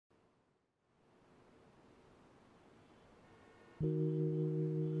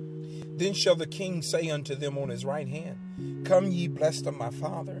Then shall the king say unto them on his right hand, Come ye blessed of my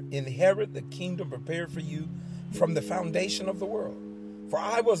Father, inherit the kingdom prepared for you from the foundation of the world. For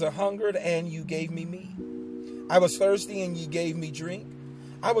I was a hungered, and you gave me meat. I was thirsty, and ye gave me drink.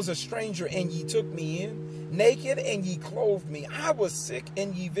 I was a stranger, and ye took me in. Naked, and ye clothed me. I was sick,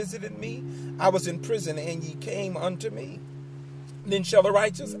 and ye visited me. I was in prison, and ye came unto me. Then shall the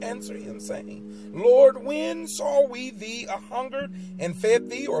righteous answer him, saying, Lord, when saw we thee a hungered, and fed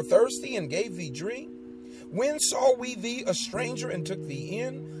thee, or thirsty, and gave thee drink? When saw we thee a stranger, and took thee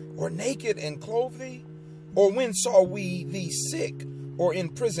in, or naked, and clothed thee? Or when saw we thee sick, or in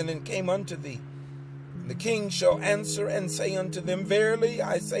prison, and came unto thee? And the king shall answer and say unto them, Verily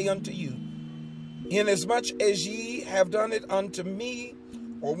I say unto you, inasmuch as ye have done it unto me,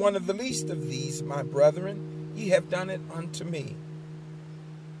 or one of the least of these, my brethren, ye have done it unto me.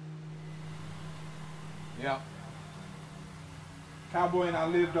 Yeah. Cowboy and I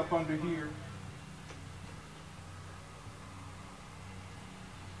lived up under here.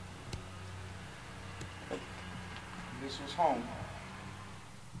 This was home.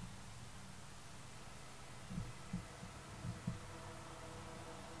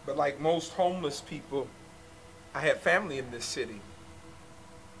 But like most homeless people, I had family in this city.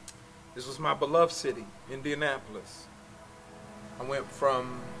 This was my beloved city, Indianapolis. I went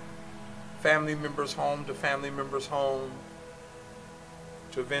from family members' home to family members' home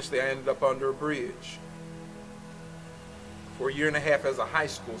to eventually I ended up under a bridge for a year and a half as a high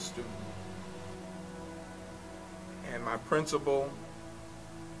school student. And my principal,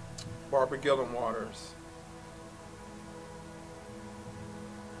 Barbara Gillenwaters,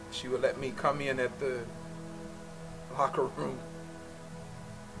 she would let me come in at the locker room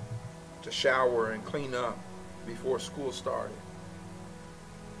to shower and clean up before school started.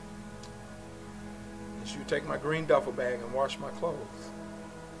 And she would take my green duffel bag and wash my clothes.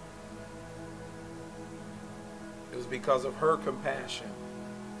 It was because of her compassion.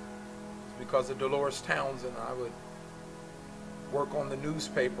 It was because of Dolores Townsend. I would work on the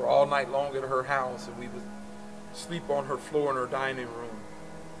newspaper all night long at her house, and we would sleep on her floor in her dining room.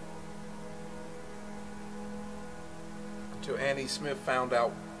 Until Annie Smith found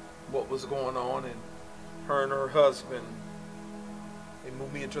out what was going on, and her and her husband, they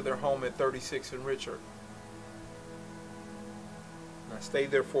moved me into their home at 36 and Richard. And I stayed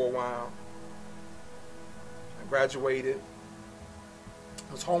there for a while. I graduated.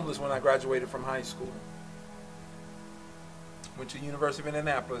 I was homeless when I graduated from high school. Went to the University of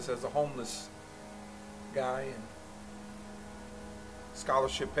Indianapolis as a homeless guy, and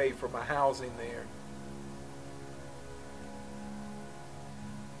scholarship paid for my housing there.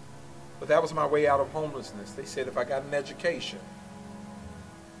 But that was my way out of homelessness. They said if I got an education,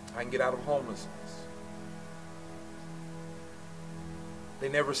 I can get out of homelessness. They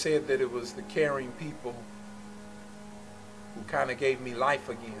never said that it was the caring people who kind of gave me life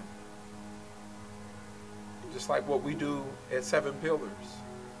again. Just like what we do at Seven Pillars.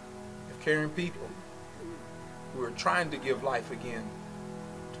 Of caring people who are trying to give life again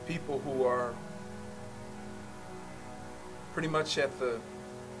to people who are pretty much at the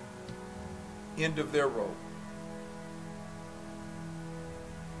end of their rope.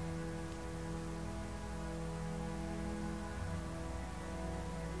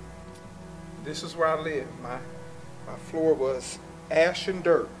 This is where I lived. My floor was ash and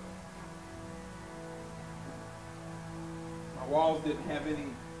dirt. My walls didn't have any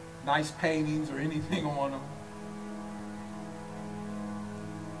nice paintings or anything on them.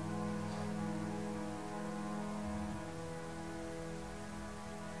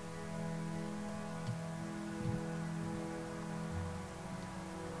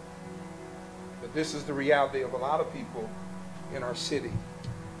 But this is the reality of a lot of people in our city.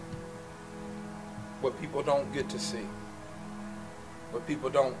 What people don't get to see. What people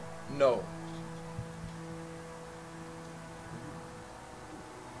don't know.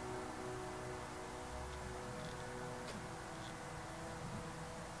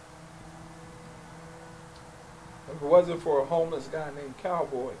 If it wasn't for a homeless guy named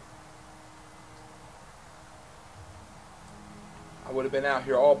Cowboy, I would have been out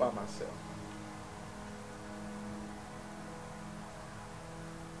here all by myself.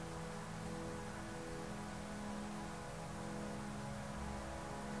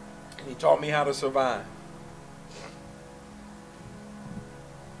 And he taught me how to survive.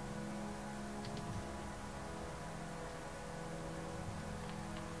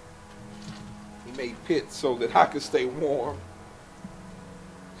 He made pits so that I could stay warm.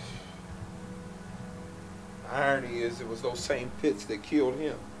 The irony is it was those same pits that killed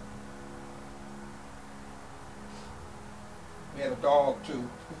him. We had a dog too.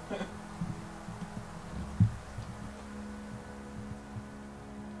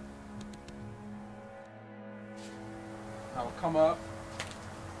 I would come up.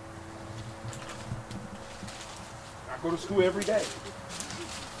 I go to school every day.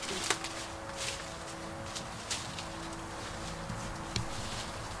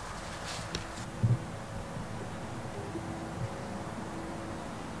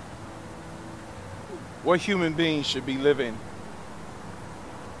 What human beings should be living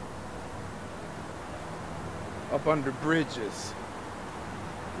up under bridges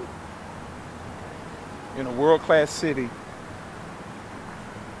in a world-class city?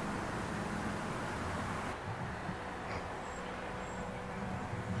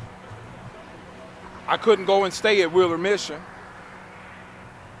 I couldn't go and stay at Wheeler Mission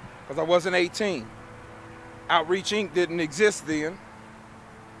because I wasn't 18. Outreach Inc. didn't exist then.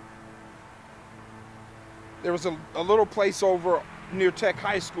 There was a little place over near Tech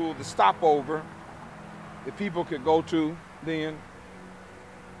High School, the stopover, that people could go to then.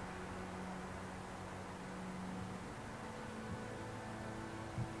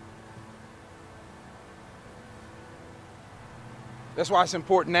 That's why it's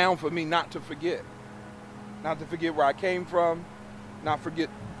important now for me not to forget. Not to forget where I came from, not forget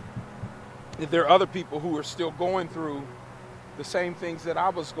that there are other people who are still going through the same things that I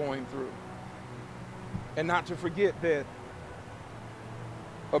was going through. And not to forget that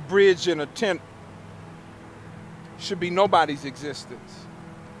a bridge and a tent should be nobody's existence.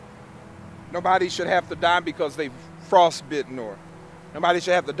 Nobody should have to die because they've frostbitten, or nobody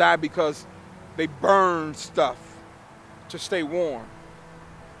should have to die because they burn stuff to stay warm.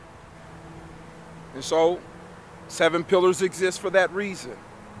 And so, 7 Pillars exist for that reason.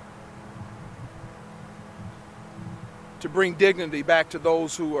 To bring dignity back to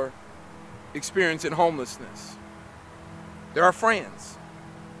those who are experiencing homelessness. They're our friends,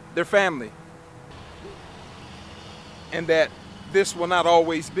 their family, and that this will not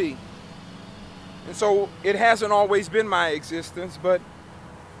always be. And so it hasn't always been my existence, but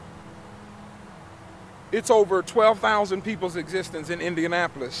it's over 12,000 people's existence in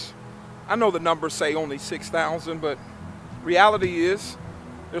Indianapolis. I know the numbers say only 6,000, but reality is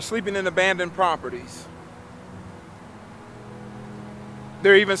they're sleeping in abandoned properties.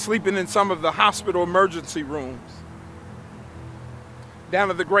 They're even sleeping in some of the hospital emergency rooms,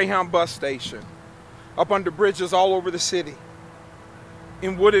 down at the Greyhound bus station, up under bridges all over the city,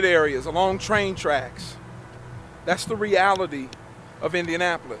 in wooded areas, along train tracks. That's the reality of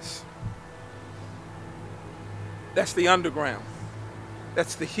Indianapolis. That's the underground.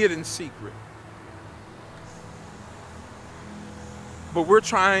 That's the hidden secret. But we're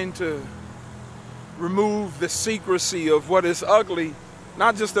trying to remove the secrecy of what is ugly,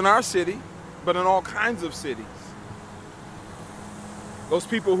 not just in our city, but in all kinds of cities. Those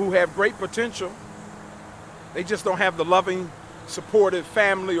people who have great potential, they just don't have the loving, supportive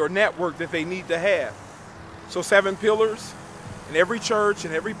family or network that they need to have. So 7 Pillars, and every church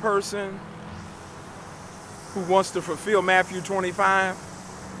and every person who wants to fulfill Matthew 25,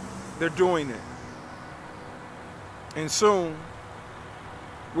 they're doing it. And soon,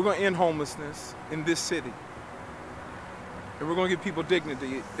 we're going to end homelessness in this city. And we're going to give people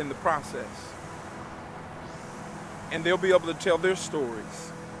dignity in the process. And they'll be able to tell their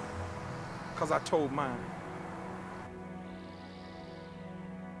stories because I told mine.